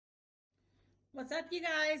What's up, you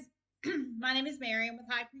guys? My name is Mary. I'm with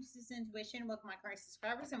High Priestess Intuition. Welcome, my current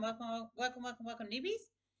subscribers, and welcome, newbies.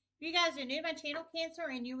 If you guys are new to my channel, Cancer,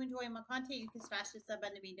 and you enjoy my content, you can smash the sub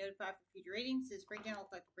button to be notified for future readings. This is free general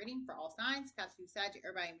collective reading for all signs, Castor, Sag,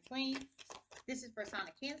 everybody in between. This is for a sign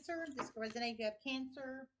of Cancer. This can resonate if you have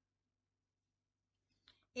Cancer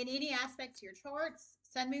in any aspect to your charts.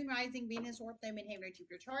 Sun, Moon, Rising, Venus, North Node, Midheaven, or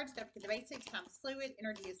Jupiter charts. Don't forget the basics. Time is fluid.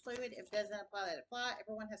 Energy is fluid. If it doesn't apply, let it apply.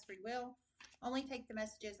 Everyone has free will. Only take the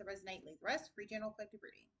messages that resonate. Leave the rest. Free general collective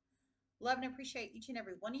reading. Love and appreciate each and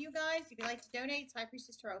every one of you guys. If you'd like to donate, it's High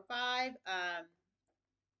Priestess Tarot 5.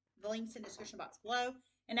 The link's in the description box below.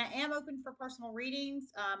 And I am open for personal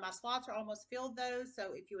readings. My slots are almost filled, though.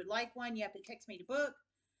 So if you would like one, you have to text me to book.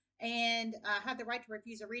 And I have the right to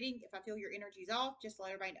refuse a reading if I feel your energy's off. Just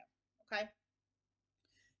let everybody know. Okay?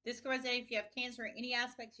 This can resonate if you have Cancer in any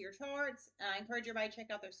aspects of your charts. I encourage everybody to check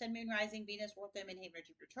out their Sun, Moon, Rising, Venus, North Node, Midheaven, or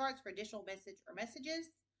Jupiter charts for additional message or messages.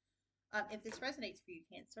 If this resonates for you,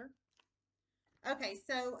 Cancer. Okay,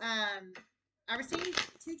 so I received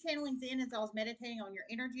 2 channelings in as I was meditating on your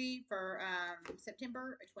energy for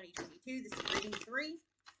September of 2022. This is reading 3.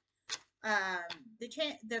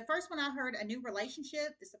 The first one I heard a new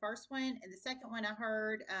relationship. This is the first one, and the second one I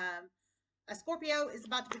heard a Scorpio is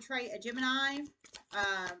about to betray a Gemini.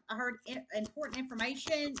 I heard important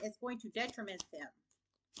information is going to detriment them.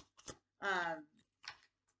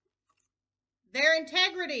 Their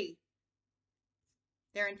integrity.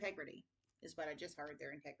 Their integrity is what I just heard.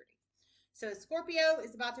 Their integrity. So Scorpio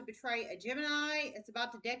is about to betray a Gemini. It's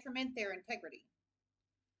about to detriment their integrity.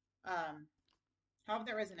 However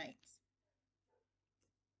that resonates.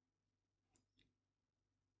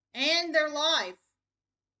 And their life.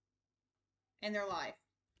 And their life.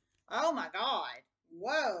 Oh my God.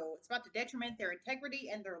 Whoa. It's about to detriment their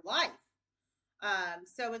integrity and their life.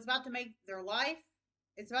 So it's about to make their life,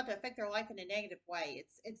 it's about to affect their life in a negative way.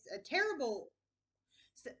 It's a terrible,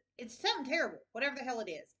 it's something terrible, whatever the hell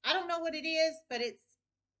it is. I don't know what it is, but it's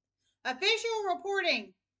official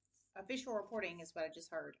reporting. Official reporting is what I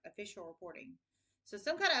just heard. Official reporting. So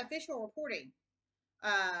some kind of official reporting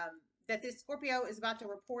that this Scorpio is about to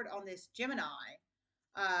report on this Gemini.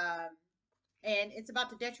 And it's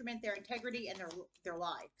about to detriment their integrity and their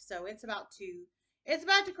life. So it's about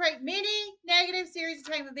to create many negative series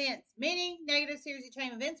of chain events. Many negative series of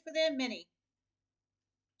chain events for them. Many.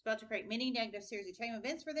 It's about to create many negative series of chain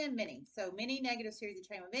events for them. Many. So many negative series of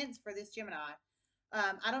chain events for this Gemini.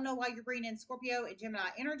 I don't know why you're bringing in Scorpio and Gemini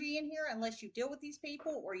energy in here unless you deal with these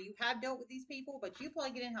people or you have dealt with these people, but you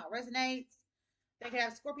plug it in how it resonates. They could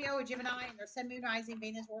have Scorpio or Gemini in their Sun, Moon, Rising,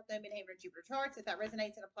 Venus, North Node, Midheaven, or Jupiter charts. If that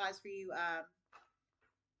resonates, it applies for you,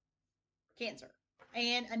 Cancer.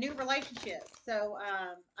 And a new relationship. So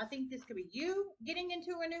I think this could be you getting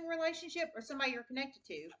into a new relationship or somebody you're connected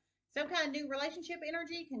to. Some kind of new relationship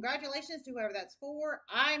energy. Congratulations to whoever that's for.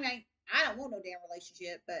 I don't want no damn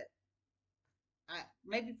relationship, but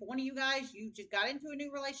maybe for one of you guys, you just got into a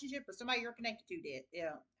new relationship or somebody you're connected to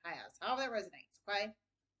has. However that resonates, okay?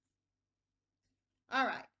 All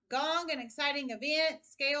right. Gong, an exciting event.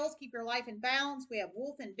 Scales, keep your life in balance. We have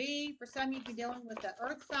Wolf and Bee. For some, you can be dealing with the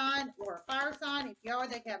Earth sign or a fire sign. If you are,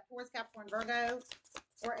 they can have Taurus, Capricorn, Virgo,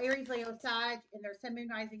 or Aries, Leo, Sag in their Sun, Moon,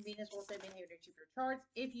 Rising, Venus, Wolf, Midheaven, or Jupiter charts.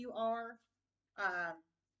 If you are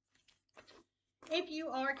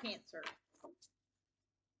Cancer.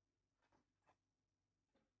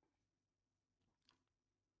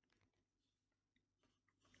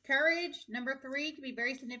 Courage, number 3, can be a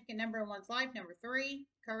very significant number in one's life. Number 3,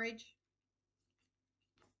 courage.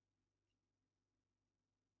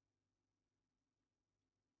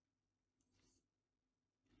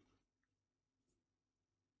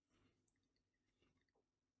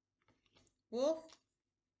 Wolf.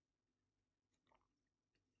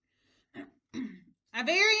 A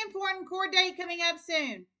very important court date coming up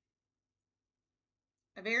soon.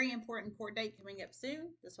 A very important court date coming up soon.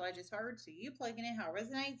 That's what I just heard. So you plugging in how it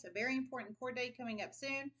resonates. A very important court date coming up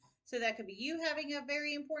soon. So that could be you having a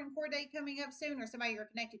very important court date coming up soon or somebody you're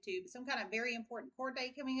connected to. But some kind of very important court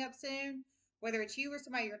date coming up soon. Whether it's you or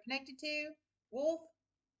somebody you're connected to. Wolf.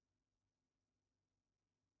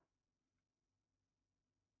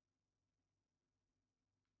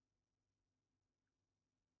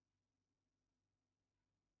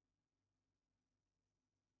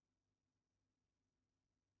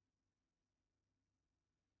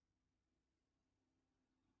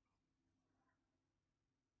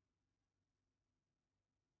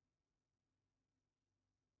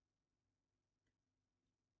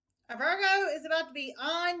 A Virgo is about to be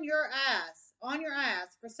on your ass. On your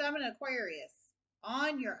ass. For some, an Aquarius.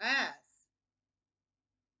 On your ass.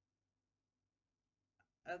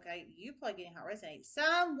 Okay, you plug in how it resonates.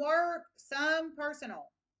 Some work, some personal.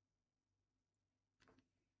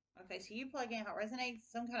 Okay, so you plug in how it resonates.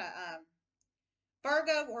 Some kind of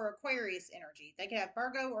Virgo or Aquarius energy. They could have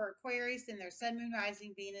Virgo or Aquarius in their sun, moon,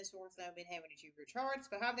 rising, Venus, North Node, midheaven, and Jupiter charts.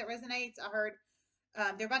 But how that resonates, I heard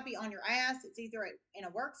they're about to be on your ass. It's either in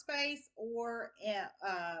a workspace or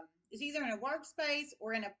it's either in a workspace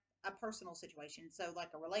or in a personal situation. So like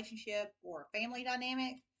a relationship or a family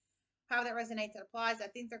dynamic. How that resonates and applies. I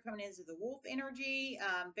think they're coming into the wolf energy.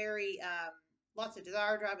 Very lots of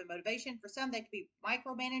desire, drive, and motivation. For some, they could be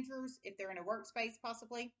micromanagers if they're in a workspace,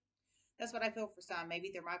 possibly. That's what I feel for some.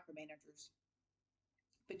 Maybe they're micromanagers.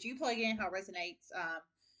 But you plug in how it resonates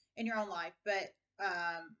in your own life. But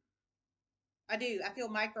I do. I feel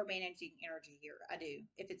micromanaging energy here. I do,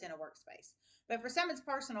 if it's in a workspace. But for some, it's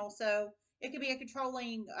personal. So it could be a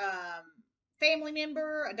controlling family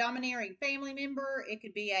member, a domineering family member. It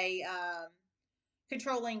could be a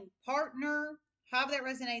controlling partner. However that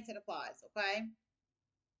resonates, it applies. Okay.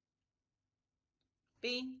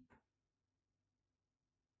 B.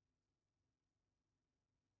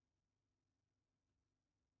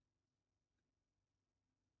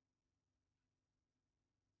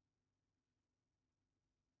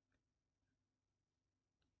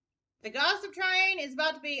 The gossip train is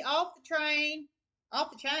about to be off the train,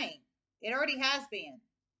 off the chain. It already has been.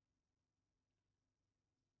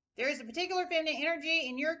 There is a particular feminine energy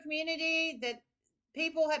in your community that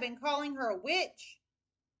people have been calling her a witch,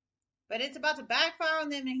 but it's about to backfire on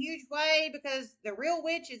them in a huge way because the real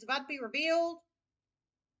witch is about to be revealed.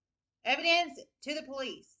 Evidence to the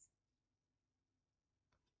police.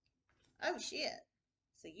 Oh shit.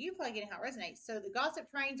 So you plug in how it resonates. So the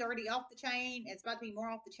gossip train's already off the chain. It's about to be more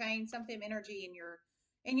off the chain. Some fem energy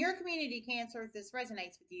in your community, Cancer, this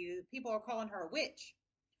resonates with you. People are calling her a witch.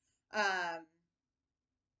 Um,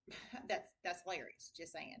 that's hilarious.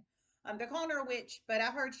 Just saying. They're calling her a witch, but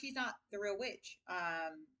I heard she's not the real witch.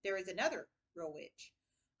 There is another real witch,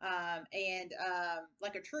 and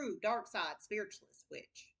like a true dark side spiritualist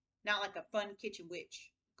witch, not like a fun kitchen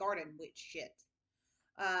witch, garden witch shit.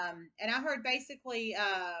 And I heard basically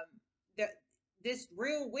that this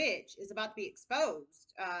real witch is about to be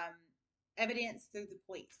exposed. Evidence through the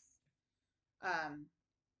police, and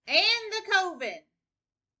the coven,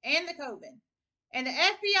 and the coven, and the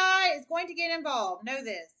FBI is going to get involved. Know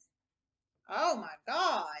this. Oh my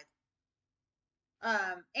God.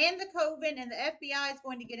 And the coven and the FBI is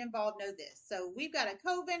going to get involved. Know this. So we've got a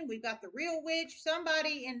coven. We've got the real witch.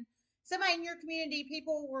 Somebody in your community,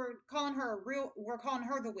 people were calling her we're calling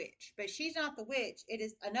her the witch, but she's not the witch. It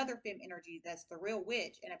is another femme energy that's the real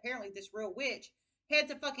witch. And apparently this real witch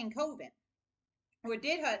heads a fucking coven, or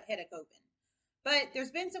did head a coven. But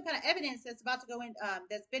there's been some kind of evidence that's about to go in,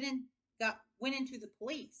 that's been went into the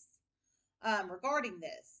police, regarding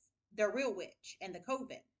this, the real witch and the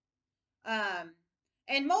coven.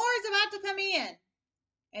 And more is about to come in.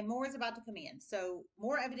 And more is about to come in. So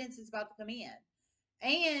more evidence is about to come in.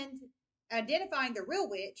 And identifying the real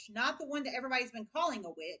witch, not the one that everybody's been calling a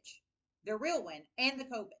witch, the real one, and the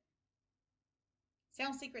coven.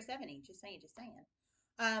 Sounds Secret 70, just saying.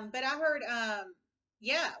 But I heard,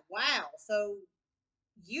 yeah, wow. So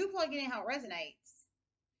you plug in how it resonates.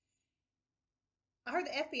 I heard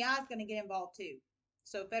the FBI is going to get involved too.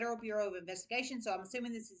 So Federal Bureau of Investigation. So I'm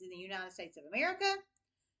assuming this is in the United States of America.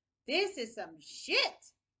 This is some shit.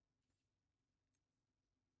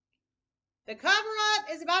 The cover up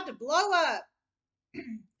is about to blow up.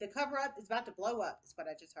 The cover up is about to blow up, is what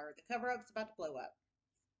I just heard. The cover up is about to blow up.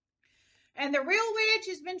 And the real witch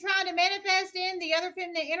has been trying to manifest in the other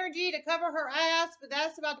feminine energy to cover her ass, but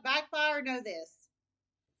that's about to backfire. Know this.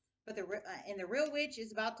 But the real witch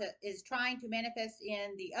is trying to manifest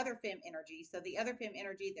in the other femme energy. So the other femme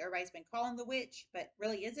energy that everybody's been calling the witch, but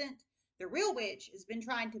really isn't. The real witch has been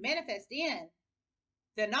trying to manifest in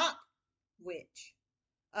the not witch.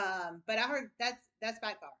 But I heard that's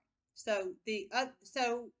backfiring. So the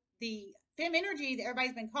femme energy that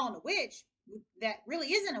everybody's been calling a witch, that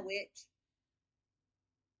really isn't a witch.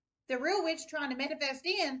 The real witch trying to manifest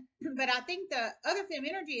in, but I think the other femme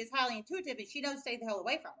energy is highly intuitive and she knows to stay the hell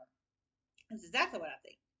away from her. That's exactly what I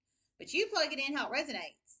think. But you plug it in how it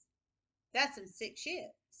resonates. That's some sick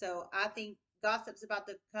shit. So I think gossip's about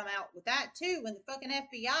to come out with that too when the fucking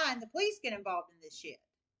FBI and the police get involved in this shit.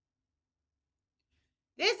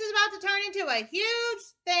 This is about to turn into a huge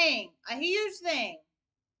thing. A huge thing.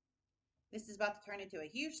 This is about to turn into a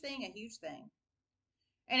huge thing.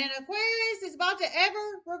 And an Aquarius is about to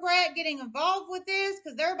ever regret getting involved with this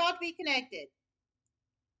because they're about to be connected.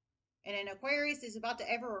 And an Aquarius is about to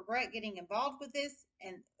ever regret getting involved with this,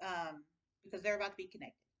 and because they're about to be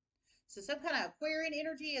connected. So some kind of Aquarian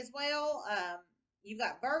energy as well. You've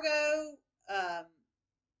got Virgo, um,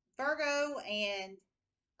 Virgo and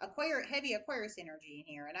Aquarius, heavy Aquarius energy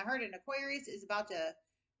in here. And I heard an Aquarius is about to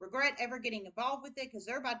regret ever getting involved with it because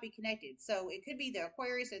they're about to be connected. So it could be the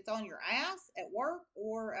Aquarius that's on your ass at work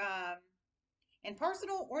or and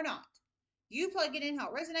personal or not. You plug it in how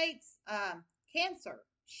it resonates. Cancer.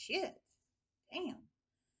 Shit. Damn.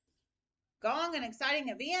 Gong, an exciting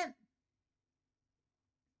event.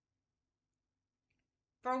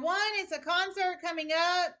 For one, it's a concert coming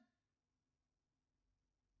up.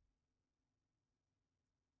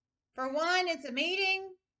 For one, it's a meeting.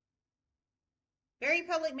 Very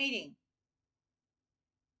public meeting.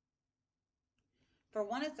 For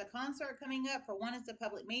one, it's a concert coming up. For one, it's a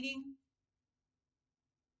public meeting.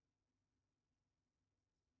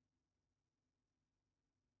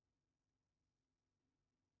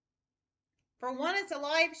 For one, it's a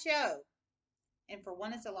live show. And for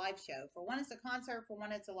one, it's a live show. For one, it's a concert. For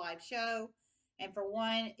one, it's a live show. And for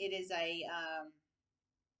one, it is a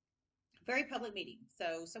very public meeting.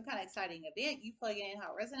 So some kind of exciting event. You plug it in how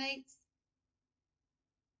it resonates.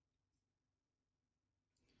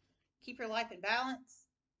 Keep your life in balance.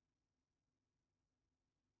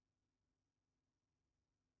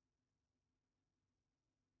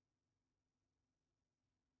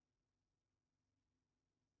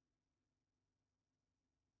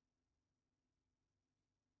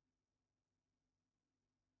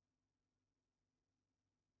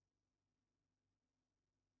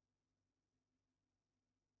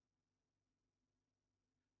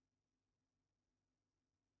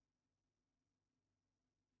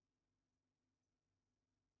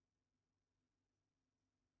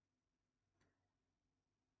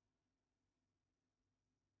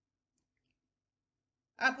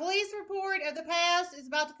 A police report of the past is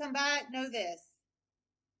about to come back. Know this.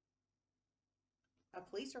 A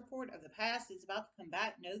police report of the past is about to come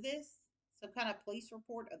back. Know this. Some kind of police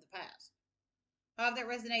report of the past. However that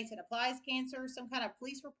resonates and applies, Cancer. Some kind of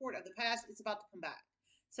police report of the past is about to come back.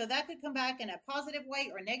 So that could come back in a positive way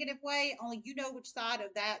or a negative way. Only you know which side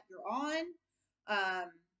of that you're on.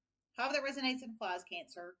 However that resonates and applies,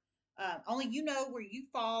 Cancer. Only you know where you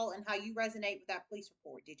fall and how you resonate with that police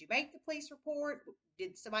report. Did you make the police report?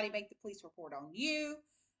 Did somebody make the police report on you?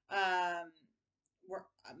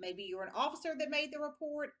 Maybe you're an officer that made the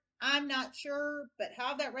report. I'm not sure, but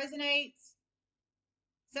how that resonates,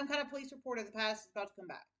 some kind of police report of the past is about to come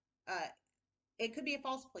back. It could be a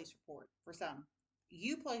false police report for some.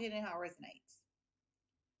 You plug it in how it resonates.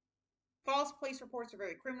 False police reports are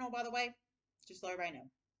very criminal, by the way. Just let everybody know.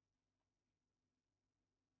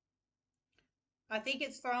 I think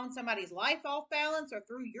it's thrown somebody's life off balance or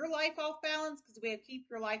threw your life off balance because we have keep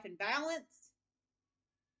your life in balance.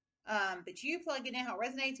 But you plug it in how it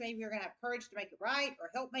resonates. Maybe you're going to have courage to make it right or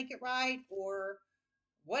help make it right or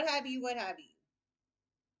what have you, what have you.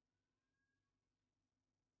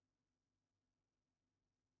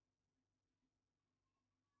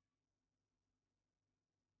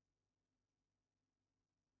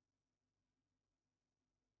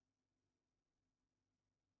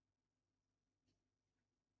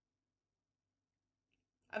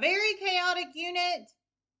 A very chaotic unit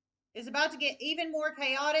is about to get even more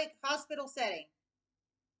chaotic. Hospital setting.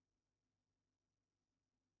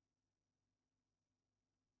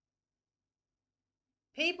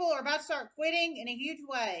 People are about to start quitting in a huge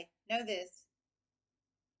way. Know this.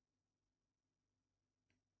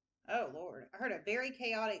 Oh, Lord. I heard a very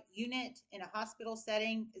chaotic unit in a hospital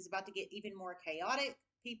setting is about to get even more chaotic.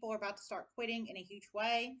 People are about to start quitting in a huge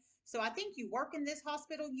way. So I think you work in this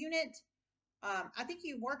hospital unit. I think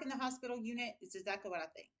you work in the hospital unit. It's exactly what I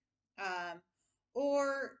think.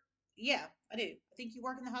 Or, yeah, I do. I think you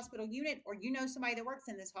work in the hospital unit or you know somebody that works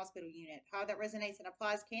in this hospital unit. How that resonates and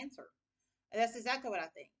applies, Cancer. That's exactly what I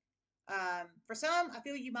think. For some, I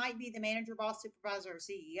feel you might be the manager, boss, supervisor, or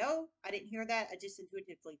CEO. I didn't hear that. I just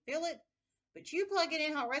intuitively feel it. But you plug it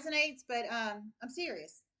in how it resonates. But I'm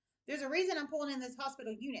serious. There's a reason I'm pulling in this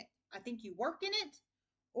hospital unit. I think you work in it,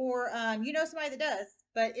 or you know somebody that does.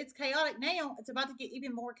 But it's chaotic now. It's about to get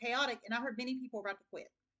even more chaotic, and I heard many people are about to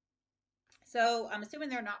quit. So I'm assuming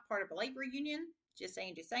they're not part of a labor union. Just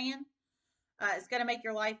saying, just saying. It's going to make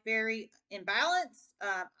your life very imbalanced.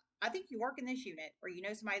 I think you work in this unit or you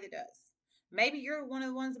know somebody that does. Maybe you're one of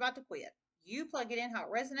the ones about to quit. You plug it in how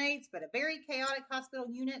it resonates, but a very chaotic hospital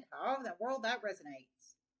unit, however in the world that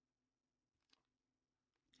resonates.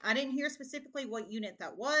 I didn't hear specifically what unit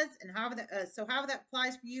that was and however that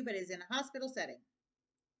applies for you, but is in a hospital setting.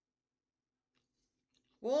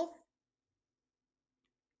 Wolf.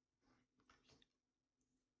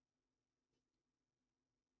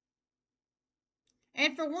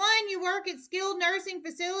 And for one, you work at skilled nursing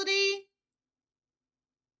facility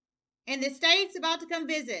and the state's about to come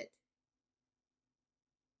visit.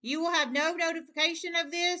 You will have no notification of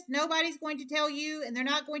this. Nobody's going to tell you, and they're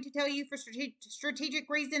not going to tell you for strategic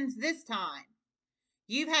reasons this time.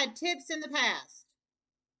 You've had tips in the past.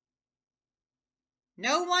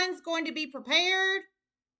 No one's going to be prepared,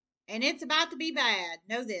 and it's about to be bad.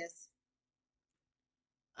 Know this.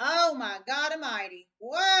 Oh my God Almighty.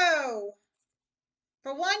 Whoa.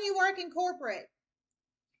 For one, you work in corporate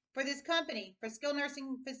for this company, for skilled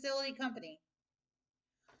nursing facility company.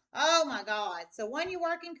 Oh my God. So one, you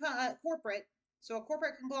work in corporate, so a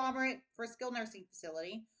corporate conglomerate for a skilled nursing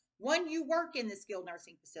facility. One, you work in the skilled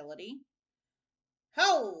nursing facility.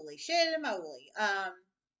 Holy shit and moly.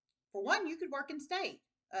 For one, you could work in state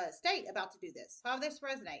about to do this. How this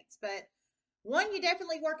resonates. But one, you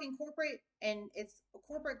definitely work in corporate, and it's a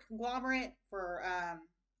corporate conglomerate for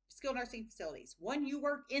skilled nursing facilities. One, you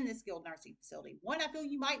work in the skilled nursing facility. One, I feel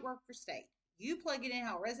you might work for state. You plug it in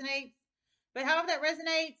how it resonates. But however that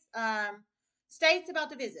resonates, state's about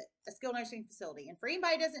to visit a skilled nursing facility. And for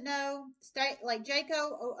anybody who doesn't know, state like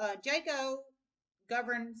JACO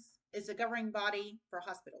is a governing body for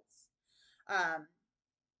hospitals.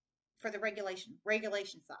 For the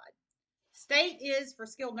regulation side. State is for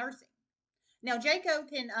skilled nursing. Now JACO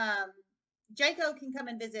can come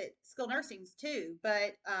and visit skilled nursings too,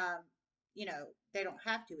 but they don't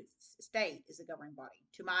have to. It's state is a governing body,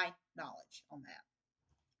 to my knowledge on that.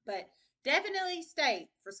 But definitely state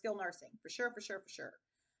for skilled nursing, for sure.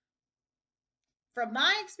 From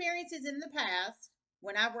my experiences in the past,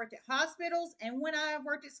 when I've worked at hospitals and when I've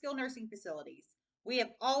worked at skilled nursing facilities, we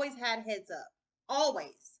have always had heads up.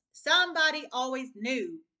 Always. Somebody always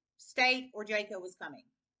knew state or JACO was coming.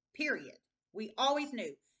 Period. We always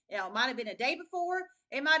knew. It might have been a day before.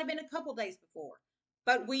 It might have been a couple days before.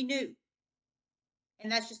 But we knew.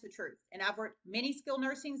 And that's just the truth. And I've worked many skilled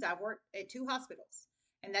nursings. I've worked at 2 hospitals.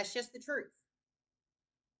 And that's just the truth.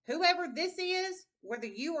 Whoever this is, whether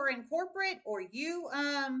you are in corporate or you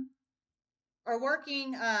are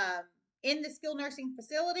working in the skilled nursing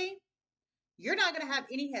facility, you're not going to have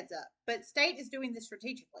any heads up. But state is doing this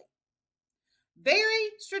strategically. Very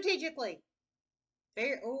strategically.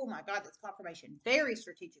 Oh my God, that's confirmation. Very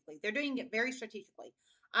strategically. They're doing it very strategically.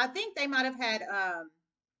 I think they might have had,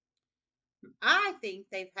 I think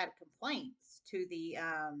they've had complaints to the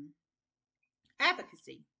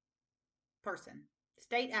advocacy person,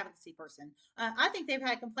 state advocacy person. I think they've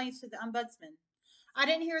had complaints to the ombudsman. I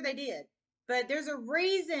didn't hear they did. But there's a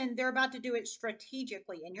reason they're about to do it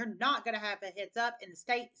strategically, and you're not going to have a heads up, and the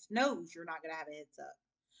state knows you're not going to have a heads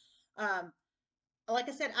up. Like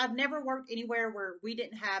I said, I've never worked anywhere where we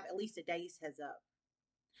didn't have at least a day's heads up.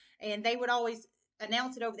 And they would always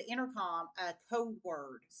announce it over the intercom, a code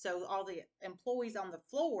word. So all the employees on the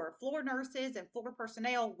floor nurses and floor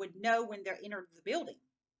personnel would know when they're entered the building.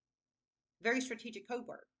 Very strategic code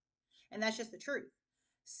word. And that's just the truth.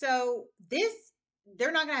 So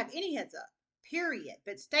they're not going to have any heads up, period.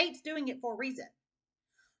 But state's doing it for a reason.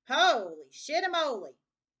 Holy shit and moly.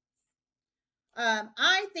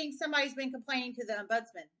 I think somebody's been complaining to the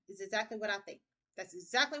ombudsman is exactly what I think. That's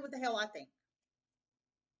exactly what the hell I think.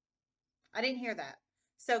 I didn't hear that.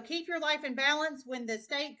 So keep your life in balance when the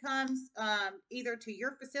state comes either to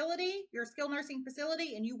your facility, your skilled nursing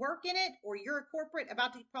facility, and you work in it, or you're a corporate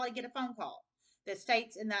about to probably get a phone call that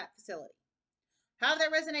states in that facility. How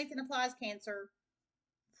that resonates and applies, Cancer.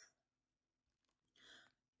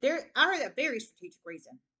 I heard a very strategic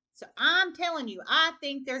reason. So I'm telling you, I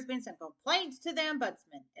think there's been some complaints to the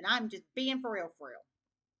ombudsman, and I'm just being for real.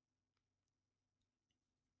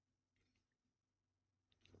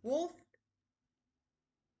 Wolf,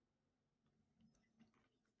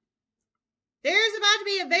 there's about to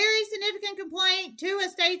be a very significant complaint to a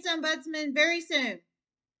state's ombudsman very soon.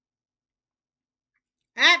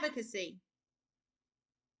 Advocacy.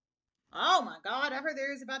 Oh my God, I heard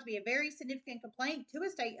there is about to be a very significant complaint to a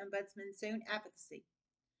state ombudsman soon. Advocacy.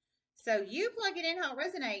 So you plug it in how it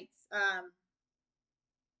resonates.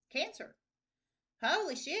 Cancer.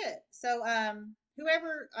 Holy shit. So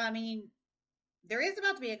there is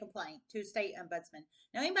about to be a complaint to a state ombudsman.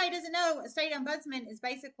 Now, anybody doesn't know, a state ombudsman is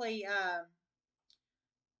basically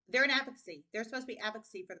they're an advocacy. They're supposed to be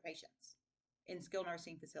advocacy for the patients in skilled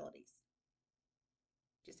nursing facilities.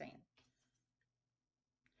 Just saying.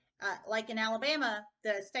 Like in Alabama,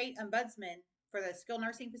 the state ombudsman for the skilled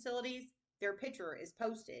nursing facilities, their picture is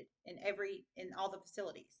posted in all the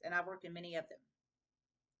facilities, and I've worked in many of them.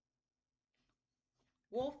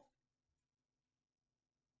 Wolf.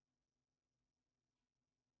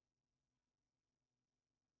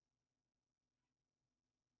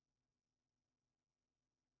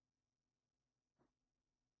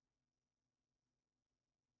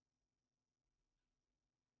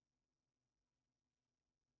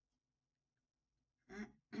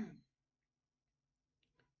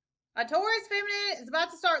 A Taurus feminine is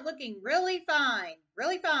about to start looking really fine.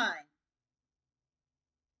 Really fine.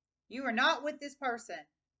 You are not with this person.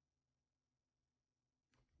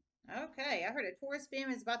 Okay, I heard a Taurus femme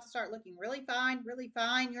is about to start looking really fine, really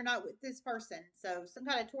fine. You're not with this person. So some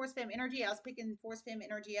kind of Taurus femme energy. I was picking Taurus femme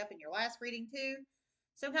energy up in your last reading too.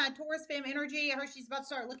 Some kind of Taurus femme energy. I heard she's about to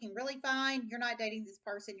start looking really fine. You're not dating this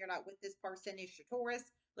person. You're not with this person. It's your Taurus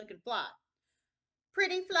looking fly.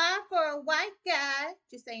 Pretty fly for a white guy.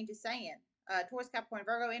 Just saying, just saying. Taurus, Capricorn,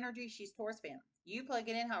 Virgo energy. She's Taurus femme. You plug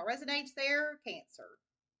it in how it resonates there. Cancer.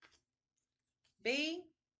 B.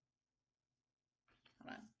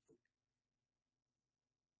 Hold on.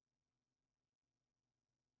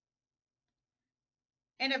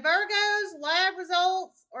 And a Virgo's lab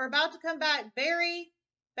results are about to come back very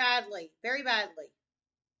badly. Very badly.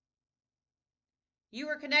 You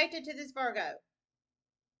were connected to this Virgo.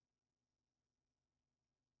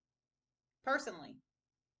 Personally.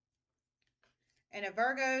 And a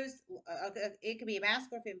Virgo's, it could be a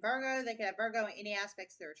masculine in Virgo. They could have Virgo in any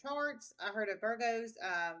aspects of their charts. I heard a Virgo's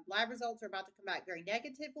lab results are about to come back very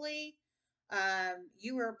negatively.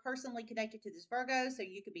 You were personally connected to this Virgo, so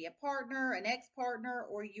you could be a partner, an ex-partner,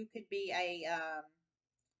 or you could be a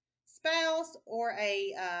spouse, or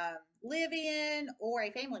a live-in, or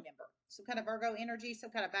a family member. Some kind of Virgo energy, some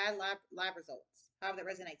kind of bad lab results. However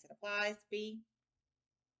that resonates, it applies. B.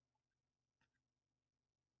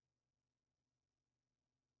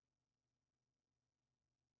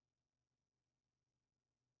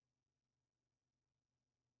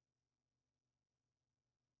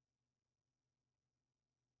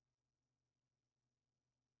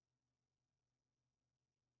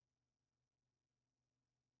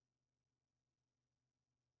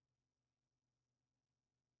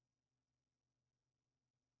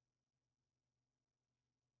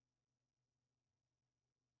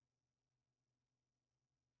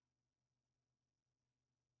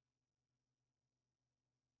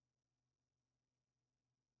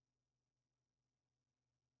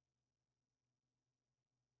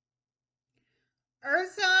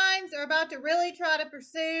 Earth signs are about to really try to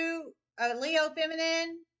pursue a Leo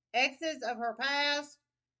feminine, exes of her past.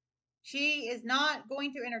 She is not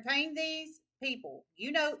going to entertain these people.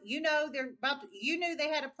 You know they're about to, you knew they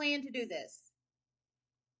had a plan to do this.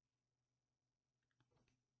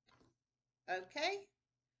 Okay?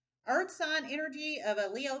 Earth sign energy of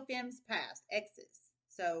a Leo fem's past, exes.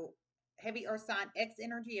 So heavy earth sign X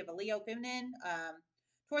energy of a Leo feminine.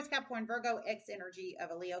 Taurus, Capricorn, Virgo X energy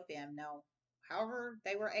of a Leo fem. No, however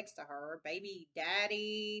they were ex to her, baby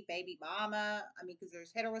daddy, baby mama. I mean, because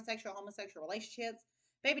there's heterosexual, homosexual relationships.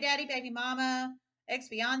 Baby daddy, baby mama, ex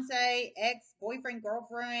fiance, ex boyfriend,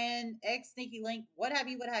 girlfriend, ex sneaky link, what have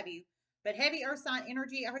you, what have you. But heavy earth sign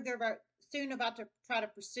energy. I heard they're soon about to try to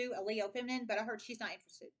pursue a Leo feminine, but I heard she's not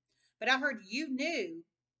interested. But I heard you knew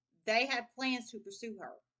they had plans to pursue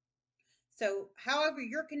her. So, however,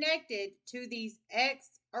 you're connected to these ex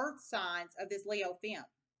earth signs of this Leo femme.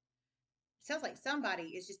 Sounds like somebody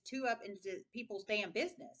is just too up into people's damn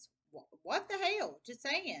business. What the hell? Just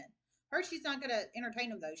saying. Her, she's not going to entertain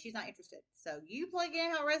them, though. She's not interested. So, you plug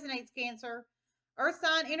in how it resonates, Cancer. Earth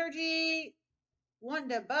sign energy, wanting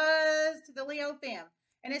to buzz to the Leo femme.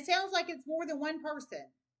 And it sounds like it's more than one person.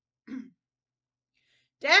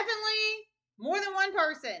 Definitely more than one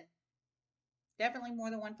person. Definitely more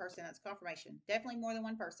than one person. That's confirmation. Definitely more than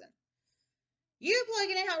one person. You plug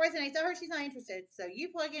in how it resonates. I heard she's not interested. So you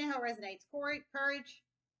plug in how it resonates. Courage.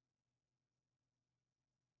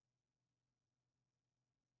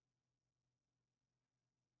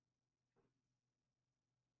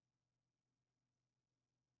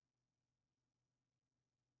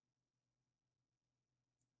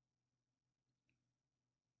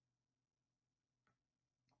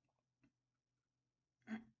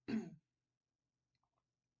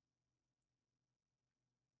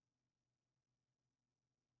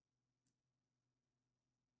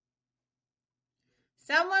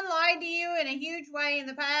 Someone lied to you in a huge way in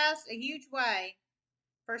the past. A huge way.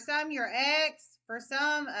 For some, your ex. For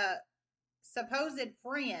some, supposed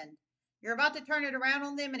friend. You're about to turn it around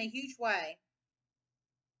on them in a huge way.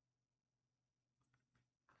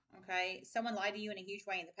 Okay, someone lied to you in a huge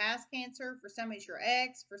way in the past, Cancer. For some, it's your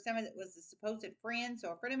ex. For some, it was a supposed friend.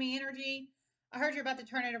 So, a frenemy energy. I heard you're about to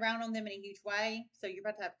turn it around on them in a huge way. So, you're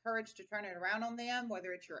about to have courage to turn it around on them,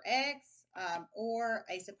 whether it's your ex or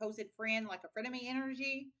a supposed friend, like a frenemy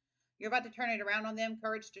energy. You're about to turn it around on them,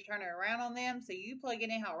 courage to turn it around on them. So, you plug it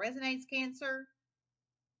in how it resonates, Cancer.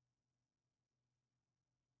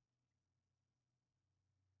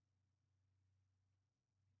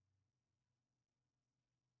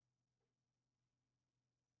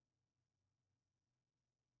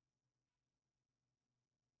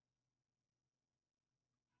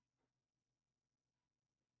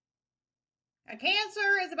 A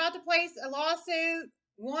Cancer is about to place a lawsuit,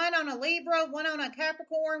 one on a Libra, one on a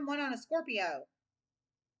Capricorn, one on a Scorpio.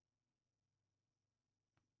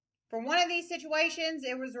 For one of these situations,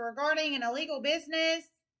 it was regarding an illegal business,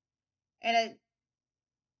 and a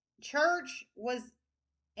church was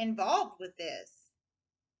involved with this.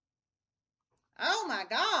 Oh my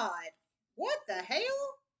God. What the hell?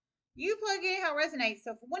 You plug in how it resonates.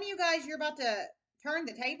 So for one of you guys, you're about to turn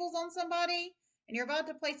the tables on somebody, and you're about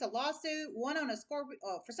to place a lawsuit, one on a Scorpio.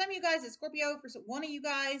 For some of you guys, it's Scorpio. For one of you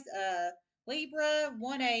guys, Libra,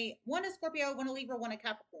 one a Scorpio, one a Libra, one a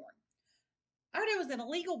Capricorn. I heard it was an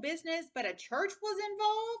illegal business, but a church was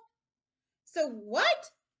involved. So what?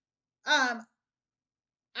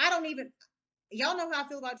 I don't even. Y'all know how I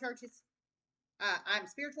feel about churches. I'm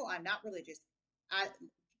spiritual. I'm not religious. I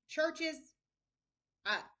churches.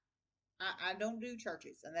 I I don't do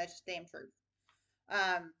churches, and that's just damn truth.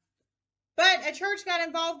 But a church got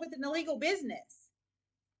involved with an illegal business,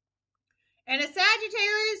 and a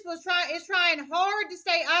Sagittarius is trying hard to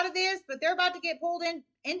stay out of this, but they're about to get pulled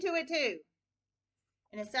into it too.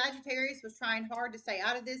 And a Sagittarius was trying hard to stay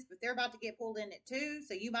out of this, but they're about to get pulled in it too.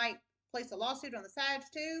 So you might place a lawsuit on the Sag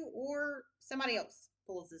too, or somebody else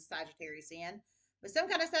pulls this Sagittarius in. But some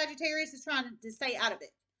kind of Sagittarius is trying to stay out of it.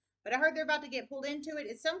 But I heard they're about to get pulled into it.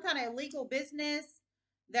 It's some kind of illegal business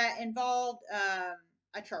that involved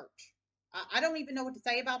a church. I don't even know what to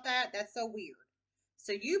say about that. That's so weird.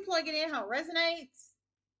 So you plug it in how it resonates.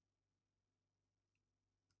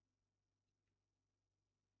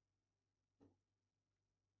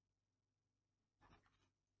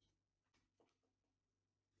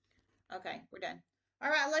 Okay, we're done. All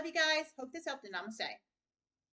right, I love you guys. Hope this helped, and namaste.